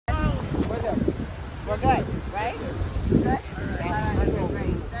We're good, right? Good? All right,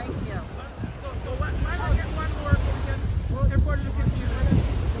 great. Thank you. So why not get one more so we can everybody look at the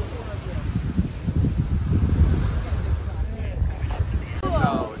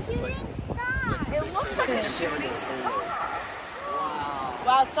It looks like a shooting star.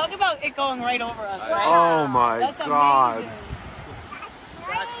 Wow, talk about it going right over us, right? Oh my God. Amazing.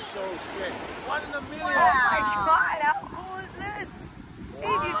 That's so sick. 1 in a million. Oh my God, how cool is this?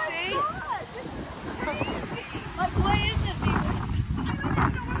 Hey, do you see? Like, what is this even? I don't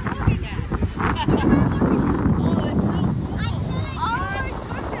even know what I'm looking at. Oh, it's so cool. Oh my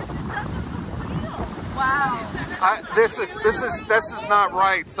goodness, it doesn't look real. Wow. This is not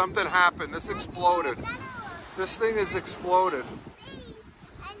right. Something happened. This exploded. This thing is exploded.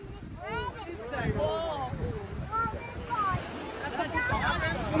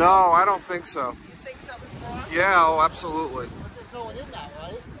 No, I don't think so. You think something's wrong? Yeah, oh, absolutely. No one in that,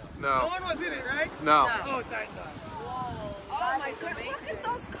 right? No. No one was in it, right? No. Oh, thank God. Oh my goodness, look at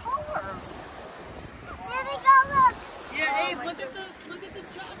those colors. There we go, look. Yeah, Abe, look at the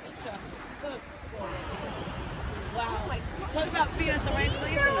chocolate stuff. Look. Wow. Talk about being at the right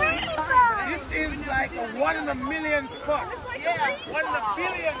place at the right time. This is like a 1 in a million spot. Yeah. 1 in a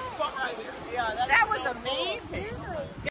billion spot right here. Yeah, that was amazing.